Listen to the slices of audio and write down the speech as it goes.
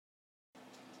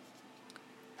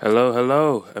Hello,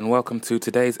 hello, and welcome to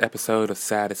today's episode of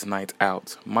Saddest Night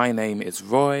Out. My name is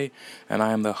Roy, and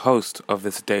I am the host of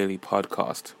this daily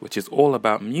podcast, which is all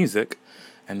about music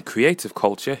and creative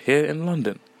culture here in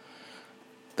London.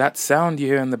 That sound you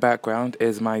hear in the background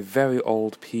is my very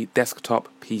old desktop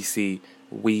PC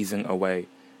wheezing away,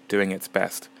 doing its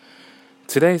best.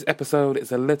 Today's episode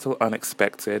is a little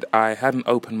unexpected. I had an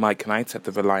open mic night at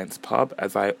the Reliance pub,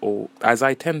 as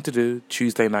I tend to do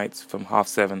Tuesday nights from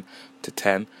 7:30 to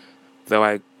 10, though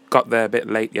I got there a bit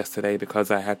late yesterday because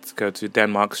I had to go to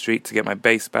Denmark Street to get my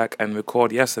bass back and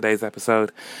record yesterday's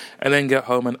episode, and then get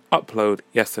home and upload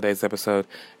yesterday's episode,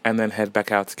 and then head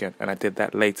back out again, and I did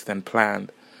that later than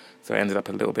planned, so I ended up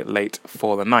a little bit late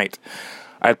for the night.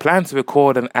 I had planned to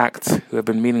record an act who I've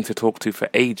been meaning to talk to for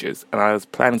ages, and I was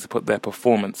planning to put their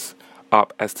performance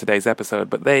up as today's episode,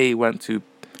 but they weren't too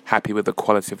happy with the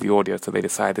quality of the audio, so they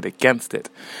decided against it,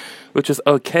 which was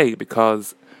okay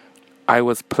because I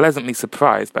was pleasantly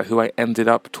surprised by who I ended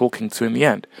up talking to in the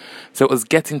end. So it was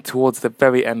getting towards the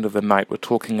very end of the night. We're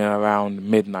talking around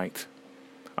midnight.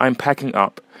 I'm packing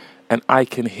up, and I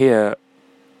can hear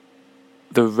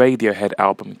the Radiohead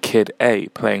album Kid A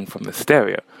playing from the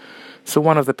stereo. So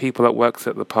one of the people that works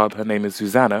at the pub, her name is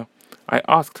Susanna, I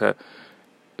asked her,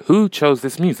 who chose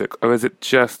this music? Or is it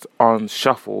just on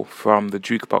shuffle from the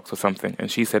jukebox or something?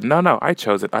 And she said, no, I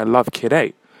chose it. I love Kid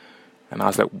A. And I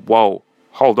was like, whoa,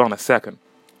 hold on a second.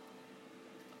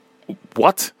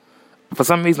 What? For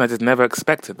some reason, I just never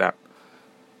expected that.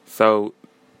 So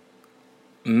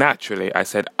naturally, I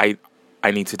said, I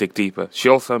need to dig deeper. She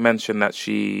also mentioned that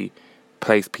she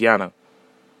plays piano.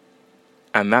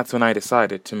 And that's when I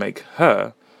decided to make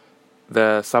her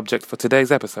the subject for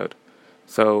today's episode.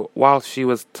 So while she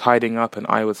was tidying up and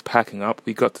I was packing up,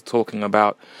 we got to talking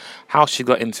about how she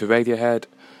got into Radiohead,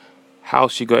 how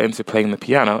she got into playing the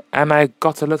piano, and I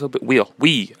got a little bit,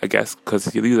 I guess,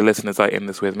 because you the listeners are in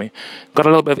this with me, got a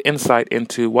little bit of insight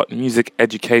into what music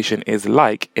education is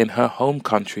like in her home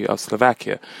country of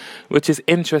Slovakia, which is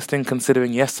interesting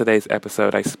considering yesterday's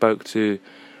episode I spoke to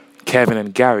Kevin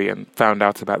and Gary and found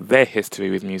out about their history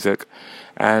with music,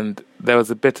 and there was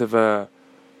a bit of a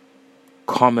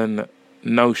common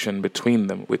notion between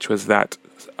them, which was that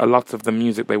a lot of the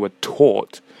music they were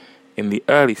taught in the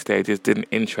early stages didn't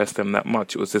interest them that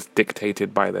much. It was just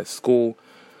dictated by their school,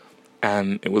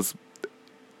 and it was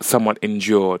somewhat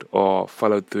endured or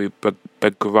followed through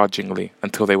begrudgingly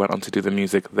until they went on to do the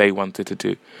music they wanted to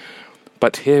do.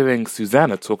 But hearing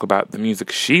Susanna talk about the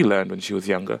music she learned when she was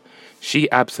younger, she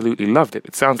absolutely loved it.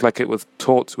 It sounds like it was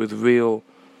taught with real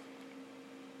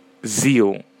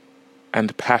zeal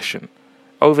and passion.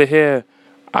 Over here,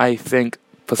 I think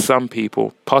for some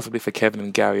people, possibly for Kevin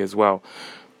and Gary as well,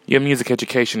 your music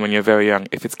education when you're very young,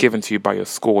 if it's given to you by your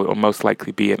school, it will most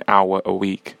likely be an hour a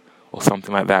week or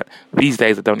something like that. These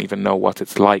days, I don't even know what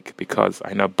it's like because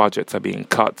I know budgets are being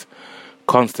cut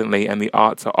constantly, and the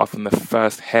arts are often the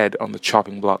first head on the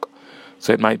chopping block,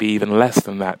 so it might be even less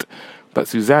than that. But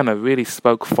Susanna really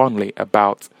spoke fondly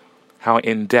about how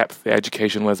in-depth the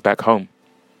education was back home,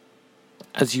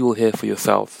 as you will hear for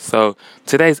yourselves. So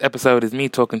today's episode is me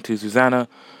talking to Susanna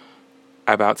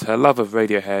about her love of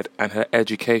Radiohead and her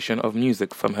education of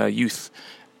music from her youth,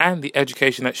 and the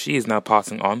education that she is now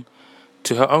passing on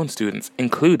to her own students,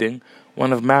 including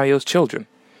one of Mario's children,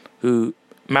 who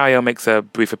Mario makes a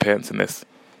brief appearance in this.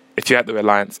 If you're at the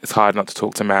Reliance, it's hard not to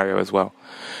talk to Mario as well.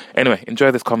 Anyway,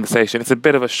 enjoy this conversation. It's a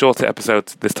bit of a shorter episode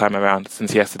this time around,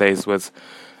 since yesterday's was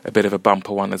a bit of a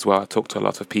bumper one as well. I talked to a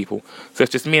lot of people. So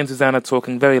it's just me and Susanna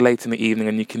talking very late in the evening,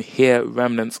 and you can hear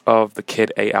remnants of the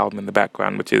Kid A album in the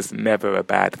background, which is never a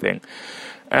bad thing.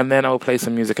 And then I'll play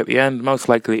some music at the end, most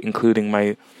likely including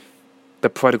the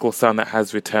prodigal son that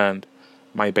has returned,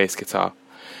 my bass guitar.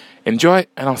 Enjoy,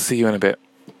 and I'll see you in a bit.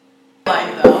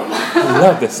 I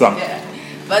love this song. Yeah,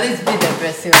 but it's a bit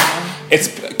depressive.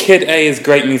 Kid A is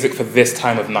great music for this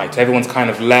time of night. Everyone's kind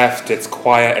of left, it's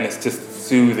quiet, and it's just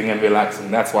soothing and relaxing.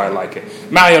 That's why I like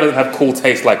it. Mario doesn't have cool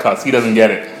taste like us. He doesn't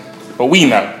get it. But we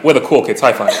know. We're the cool kids.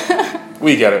 High five.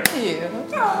 We get it. Yeah.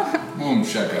 Boom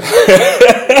shaka.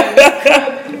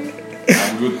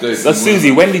 I'm good taste. So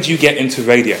Susie, when did you get into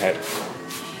Radiohead?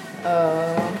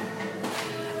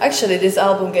 Actually, this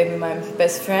album gave me my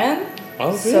best friend.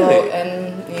 Oh, really?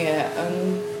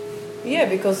 So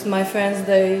because my friends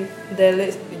they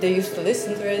used to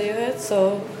listen to Radiohead,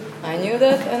 so I knew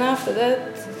that. And after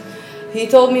that, he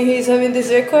told me he's having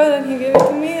this record, and he gave it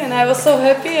to me, and I was so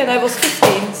happy. And I was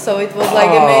 15, so it was like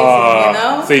amazing, you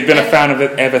know. So you've been a fan of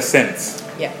it ever since.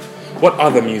 Yeah. What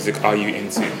other music are you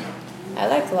into? I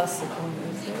like classical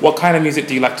music. What kind of music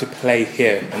do you like to play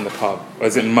here in the pub? Or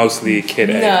is it mostly Kid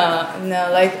A?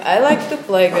 No, like I like to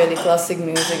play really classic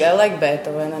music. I like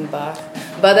Beethoven and Bach.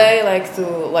 But I like to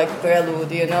like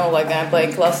prelude, you know, like I'm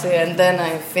playing classic and then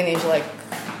I finish like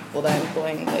what I'm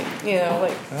playing, like, you know,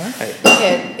 like Right.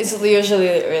 yeah, it's usually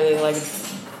really like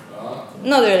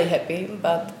not really happy,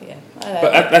 but yeah. I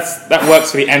like But that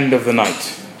works for the end of the night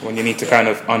when you need to kind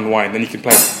of unwind. Then you can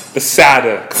play the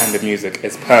sadder kind of music.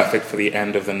 It's perfect for the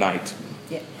end of the night.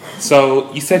 Yeah.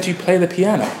 So you said you play the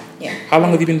piano. Yeah. How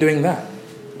long have you been doing that?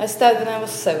 I started when I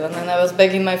was 7 and I was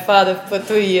begging my father for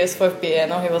 2 years for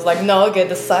piano. He was like, no, get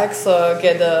the sax or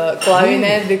get the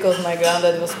clarinet because my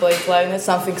granddad was playing clarinet,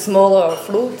 something smaller or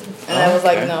flute. And I was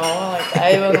like, no, like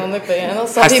I want on the piano.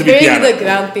 So Has he to be bring piano. the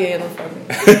grand piano for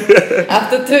me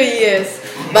after 2 years.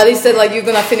 But he said like, you're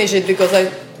going to finish it because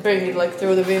I bring it like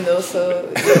through the window.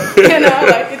 So, you know,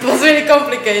 like it was really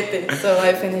complicated. So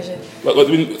I finished it.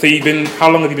 So how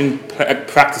long have you been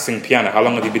practicing piano? How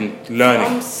long have you been learning?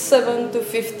 From 7 to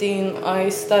 15, I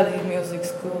studied music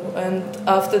school, and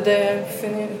after that, I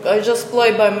finished. I just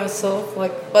play by myself,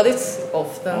 like, but it's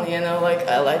often, you know, like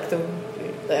I like to be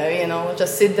there, you know,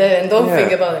 just sit there and don't Yeah.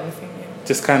 think about anything.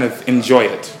 Just kind of enjoy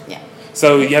it. Yeah.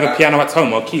 So you have a piano at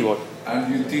home or keyboard?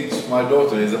 And you teach my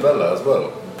daughter Isabella as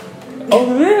well. Oh,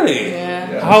 really?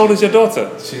 Yeah. How old is your daughter?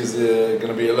 She's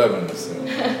gonna be 11 soon.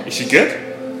 Is she good?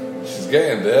 She's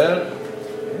getting there.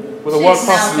 With a She's world now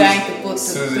class. trying to put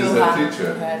Susie two is a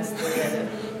teacher. hands together.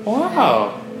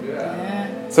 Wow. Yeah.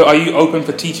 Yeah. So are you open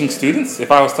for teaching students?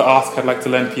 If I was to ask, I'd like to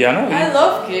learn piano. I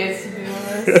love kids, to be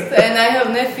honest. And I have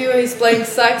nephew, he's playing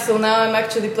sax, so now I'm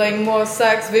actually playing more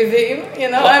sax with him. You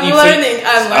know, I'm learning.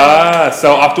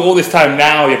 So after all this time,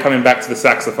 now you're coming back to the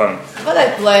saxophone. But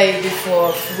I played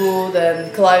before flute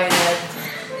and clarinet,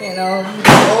 you know,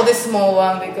 all this small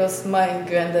one because my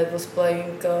granddad was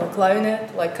playing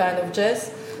clarinet, like kind of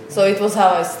jazz. So it was how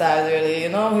I started really, you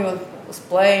know, he was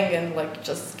playing and like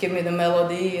just give me the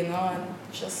melody, you know, and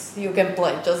just you can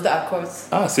play just the accords.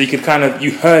 So you could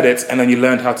you heard it and then you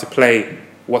learned how to play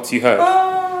what you heard.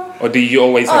 Or do you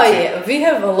always have to? Yeah, we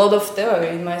have a lot of theory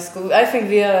in my school. I think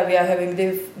we are having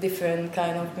different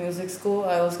kind of music school.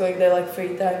 I was going there like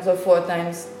 3 times or 4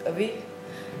 times a week,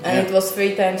 and Yeah. it was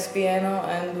 3 times piano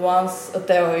and once a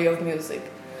theory of music.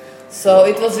 So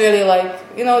it was really like,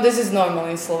 you know, this is normal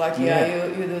in Slovakia.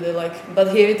 Yeah. You do the like,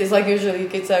 but here it is like usually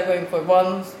kids are going for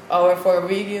 1 hour for a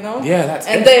week, you know. Yeah, that's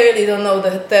and it. they really don't know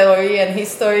the theory and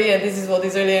history, and this is what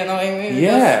is really annoying me. Because,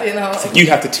 Yeah. you know, So you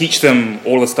have to teach them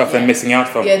all the stuff they're missing out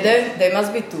from. yeah, there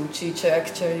must be 2 teachers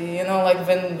actually, you know, like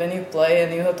when you play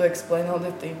and you have to explain all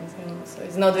the things, you know, so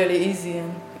it's not really easy.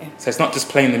 And yeah. So it's not just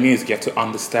playing the music, you have to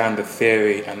understand the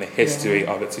theory and the history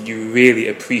of it, so you really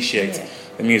appreciate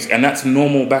the music. And that's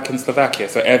normal back in Slovakia,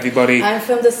 so everybody... I'm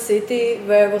from the city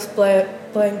where I was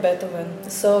playing Beethoven.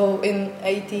 So in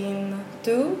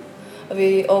 1802,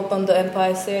 we opened the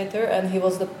Empire Theatre, and he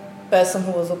was the person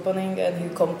who was opening, and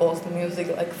he composed the music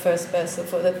like first person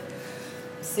for that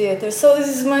theater. So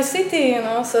this is my city, you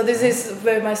know. So this is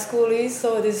where my school is.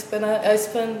 So this when I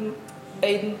spent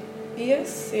 8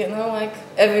 years, you know, like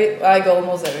I go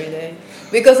almost every day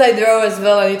because I draw as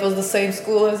well, and it was the same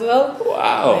school as well.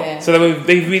 Wow! Yeah. So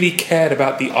they really cared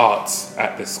about the arts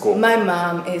at this school. My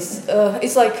mom is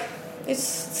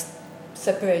it's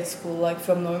separate school like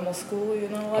from normal school, you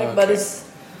know, like but it's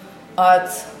art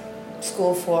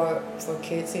school for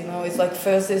kids, you know. It's like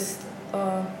first is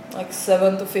like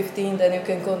 7 to 15, then you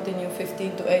can continue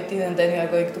 15 to 18, and then you are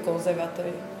going to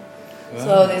conservatory. Wow.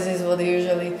 So this is what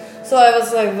usually. So I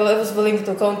was like, I was willing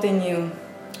to continue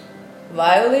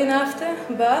violin after,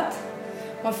 but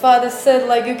my father said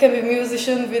like you can be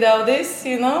musician without this,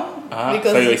 you know.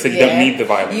 So he said you don't need the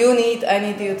violin. I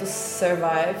need you to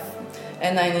survive,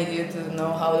 and I need you to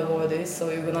know how the world is. So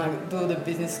you're gonna do the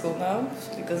business school now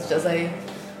because just I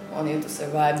want you to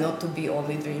survive, not to be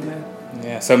only dreamer.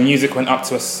 Yeah. So music went up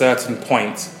to a certain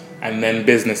point, and then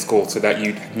business school, so that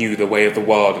you knew the way of the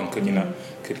world and could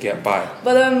could get by.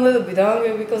 But I'm a little bit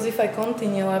hungry because if I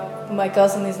continue, my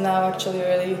cousin is now actually a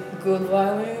really good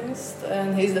violinist,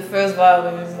 and he's the first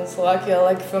violinist in Slovakia,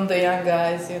 like from the young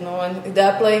guys, you know, and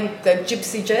they're playing like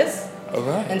gypsy jazz. All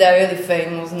right. And they're really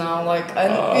famous now, like,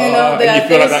 and, you know, they and are you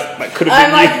feel like that could have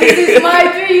I'm been like, you. this is my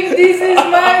dream, this is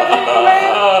my dream,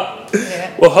 man.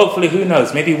 Yeah. Well, hopefully, who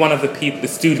knows? Maybe one of the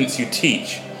students you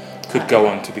teach could go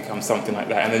on to become something like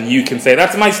that, and then you can say,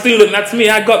 "That's my student, that's me,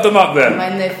 I got them up there."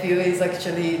 My nephew is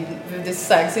actually with this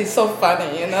sax. He's so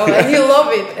funny, you know, and he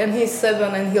loves it. And he's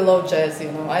 7 and he loves jazz,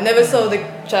 you know. I never saw the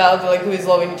child like who is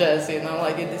loving jazz, you know,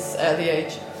 like at this early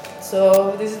age.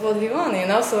 So this is what he wants, you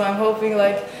know. So I'm hoping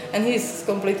like, and he's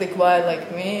completely quiet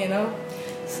like me, you know.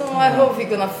 So I hope he's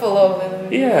gonna follow with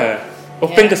me. Yeah. Well,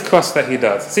 Yeah. fingers crossed that he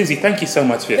does. Susie, thank you so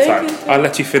much for your Thank time. you. I'll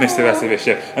let you finish the rest of your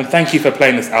show. And thank you for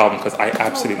playing this album because I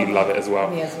absolutely love it as well.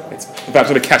 Me as well. It's about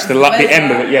to catch the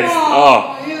end of it. Yes.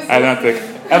 Oh, you're so I love it.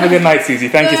 Have a good night, Susie.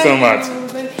 Thank you so much.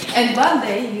 And one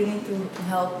day you need to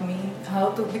help me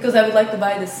because I would like to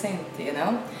buy the synth,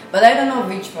 but I don't know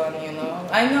which one,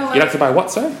 I know You like to buy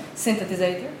what, sir?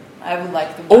 synthesizer. I would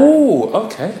like to buy. Oh,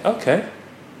 okay.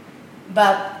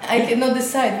 But I cannot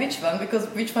decide which one because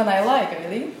which one I like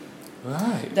really.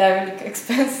 Right. They're really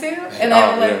expensive, and Oh, I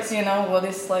would like yes. what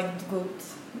is like good,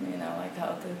 like how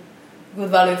to good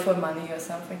value for money or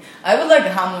something. I would like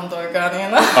a Hammond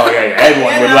organ, Oh yeah.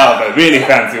 Everyone would love a really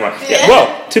fancy one. Yeah.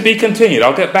 Well, to be continued.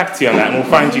 I'll get back to you on that, and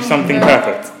we'll find you something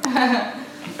perfect.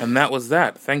 And that was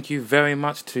that. Thank you very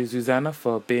much to Susanna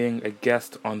for being a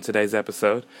guest on today's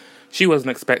episode. She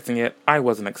wasn't expecting it, I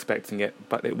wasn't expecting it,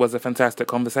 but it was a fantastic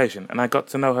conversation, and I got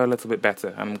to know her a little bit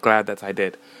better. I'm glad that I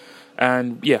did.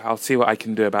 And yeah, I'll see what I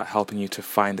can do about helping you to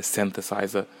find a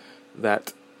synthesizer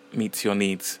that meets your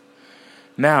needs.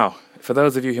 Now, for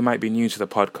those of you who might be new to the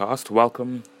podcast,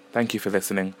 welcome. Thank you for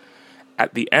listening.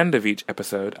 At the end of each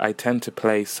episode, I tend to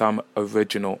play some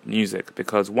original music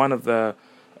because one of the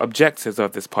objectives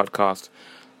of this podcast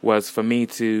was for me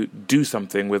to do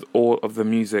something with all of the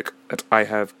music that I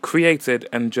have created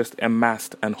and just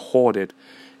amassed and hoarded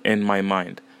in my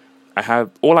mind.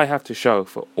 All I have to show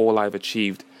for all I've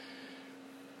achieved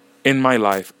in my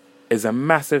life is a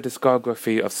massive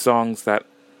discography of songs that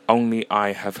only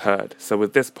I have heard. So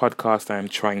with this podcast, I am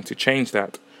trying to change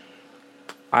that.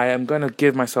 I am going to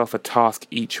give myself a task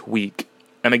each week.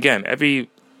 And again, every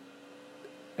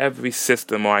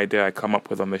system or idea I come up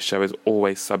with on this show is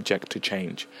always subject to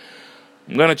change.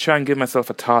 I'm going to try and give myself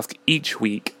a task each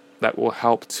week that will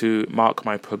help to mark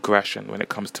my progression when it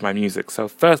comes to my music. So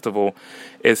first of all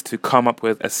is to come up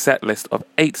with a set list of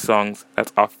 8 songs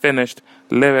that are finished,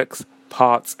 lyrics,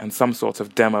 parts, and some sort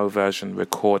of demo version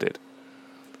recorded.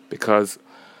 Because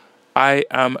I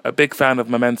am a big fan of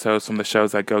mementos from the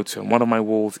shows I go to, and one of my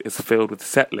walls is filled with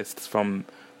set lists from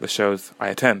the shows I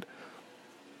attend.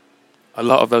 A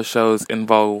lot of those shows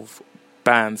involve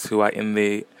bands who are in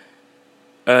the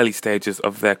early stages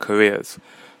of their careers.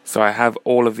 So I have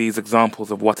all of these examples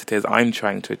of what it is I'm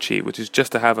trying to achieve, which is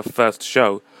just to have a first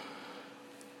show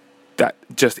that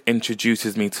just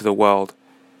introduces me to the world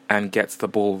and gets the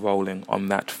ball rolling on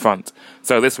that front.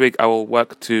 So this week I will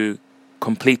work to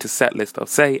complete a set list of,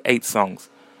 say, 8 songs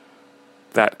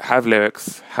that have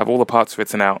lyrics, have all the parts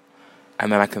written out,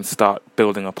 and then I can start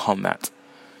building upon that.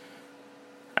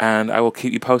 And I will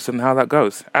keep you posted on how that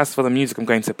goes. As for the music I'm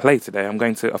going to play today, I'm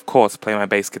going to, of course, play my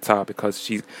bass guitar because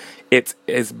it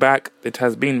is back, it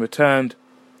has been returned,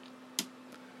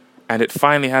 and it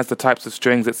finally has the types of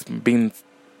strings it's been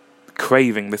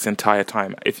craving this entire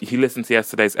time. If you listen to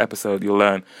yesterday's episode, you'll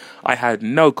learn I had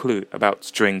no clue about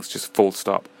strings, just full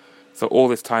stop. So all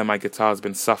this time my guitar's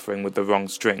been suffering with the wrong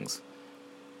strings.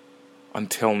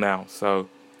 Until now, so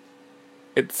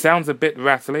it sounds a bit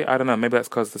rattly. I don't know, maybe that's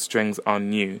because the strings are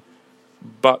new.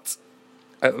 But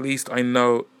at least I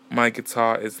know my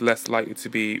guitar is less likely to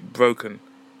be broken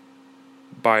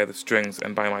by the strings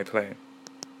and by my playing.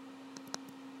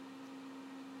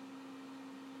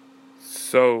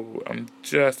 So I'm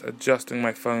just adjusting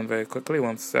my phone very quickly,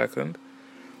 1 second.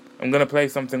 I'm going to play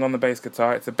something on the bass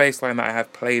guitar. It's a bass line that I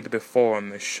have played before on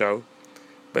this show,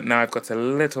 but now I've got a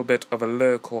little bit of a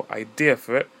lyrical idea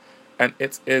for it. And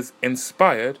it is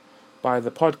inspired by the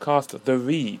podcast The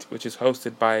Read, which is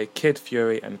hosted by Kid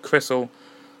Fury and Crystal,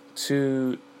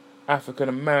 2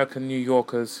 African-American New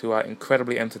Yorkers who are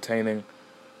incredibly entertaining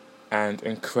and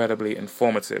incredibly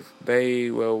informative.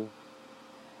 The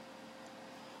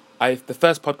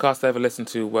first podcast I ever listened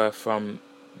to were from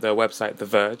the website The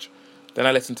Verge. Then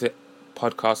I listened to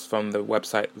podcasts from the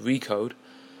website Recode,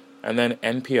 and then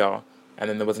NPR. And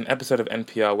then there was an episode of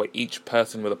NPR where each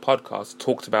person with a podcast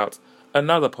talked about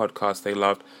another podcast they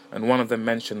loved, and one of them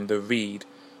mentioned The Read,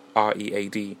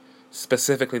 R-E-A-D,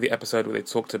 specifically the episode where they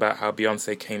talked about how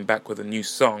Beyonce came back with a new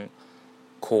song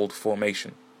called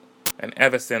Formation. And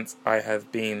ever since, I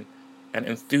have been an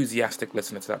enthusiastic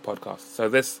listener to that podcast. So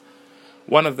this,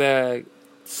 one of their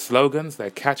slogans, their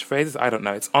catchphrases, I don't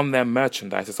know, it's on their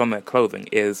merchandise, it's on their clothing,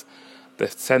 is the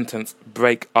sentence,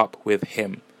 "break up with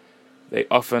him." They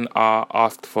often are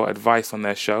asked for advice on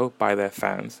their show by their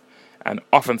fans, and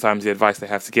oftentimes the advice they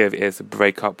have to give is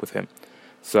break up with him.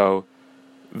 So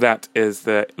that is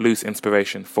the loose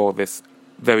inspiration for this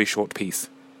very short piece.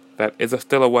 That is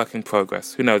still a work in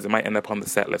progress. Who knows, it might end up on the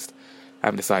set list. I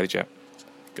haven't decided yet.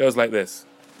 Goes like this.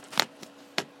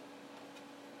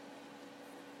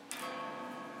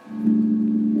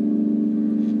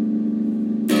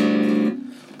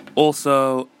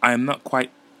 Also, I'm not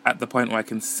quite at the point where I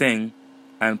can sing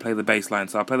and play the bass line.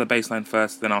 So I'll play the bass line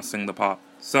first, then I'll sing the part.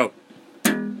 So.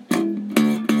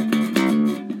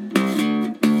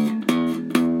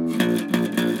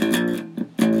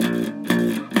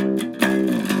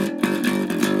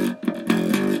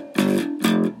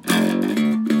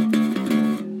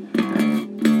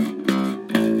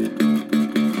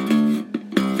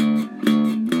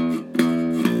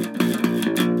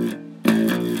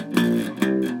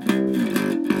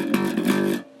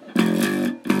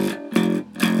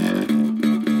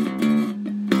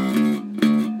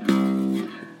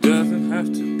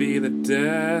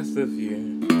 Death of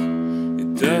you.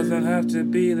 It doesn't have to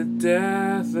be the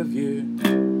death of you.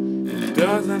 It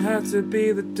doesn't have to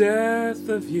be the death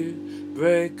of you.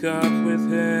 Break up with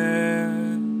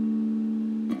him.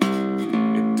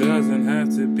 It doesn't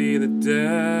have to be the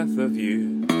death of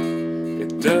you.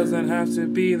 It doesn't have to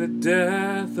be the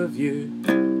death of you.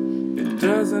 It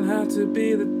doesn't have to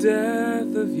be the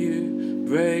death of you.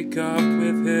 Break up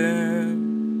with him.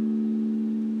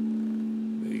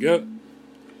 There you go.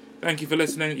 Thank you for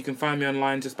listening. You can find me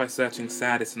online just by searching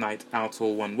Saddest Night Out,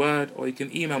 all one word, or you can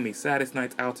email me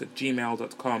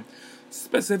saddestnightout@gmail.com,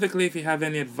 specifically if you have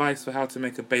any advice for how to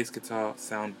make a bass guitar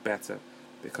sound better,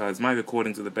 because my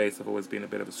recordings of the bass have always been a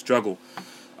bit of a struggle.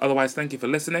 Otherwise, thank you for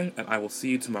listening, and I will see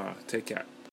you tomorrow. Take care.